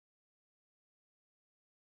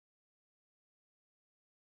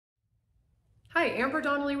Hi, Amber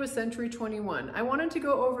Donnelly with Century 21. I wanted to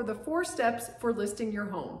go over the 4 steps for listing your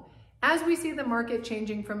home. As we see the market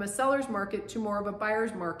changing from a seller's market to more of a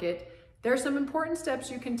buyer's market, there are some important steps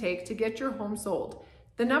you can take to get your home sold.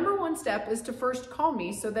 The number 1 step is to first call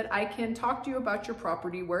me so that I can talk to you about your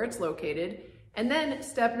property, where it's located. And then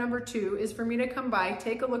step number 2 is for me to come by,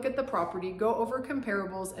 take a look at the property, go over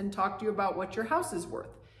comparables, and talk to you about what your house is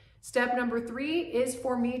worth. Step number 3 is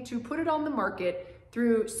for me to put it on the market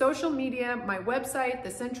through social media, my website, the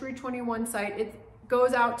Century 21 site. It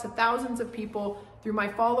goes out to thousands of people through my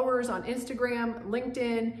followers on Instagram,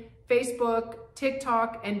 LinkedIn, Facebook,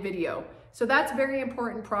 TikTok, and video. So that's a very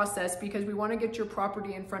important process because we want to get your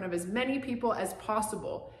property in front of as many people as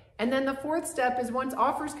possible. And then the 4th step is once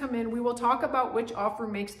offers come in, we will talk about which offer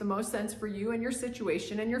makes the most sense for you and your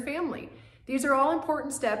situation and your family. These are all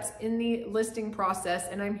important steps in the listing process,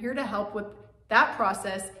 and I'm here to help with that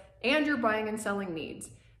process and your buying and selling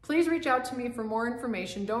needs. Please reach out to me for more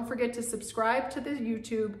information. Don't forget to subscribe to the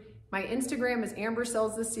YouTube. My Instagram is Amber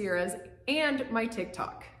Sells the Sierras, and my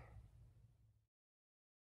TikTok.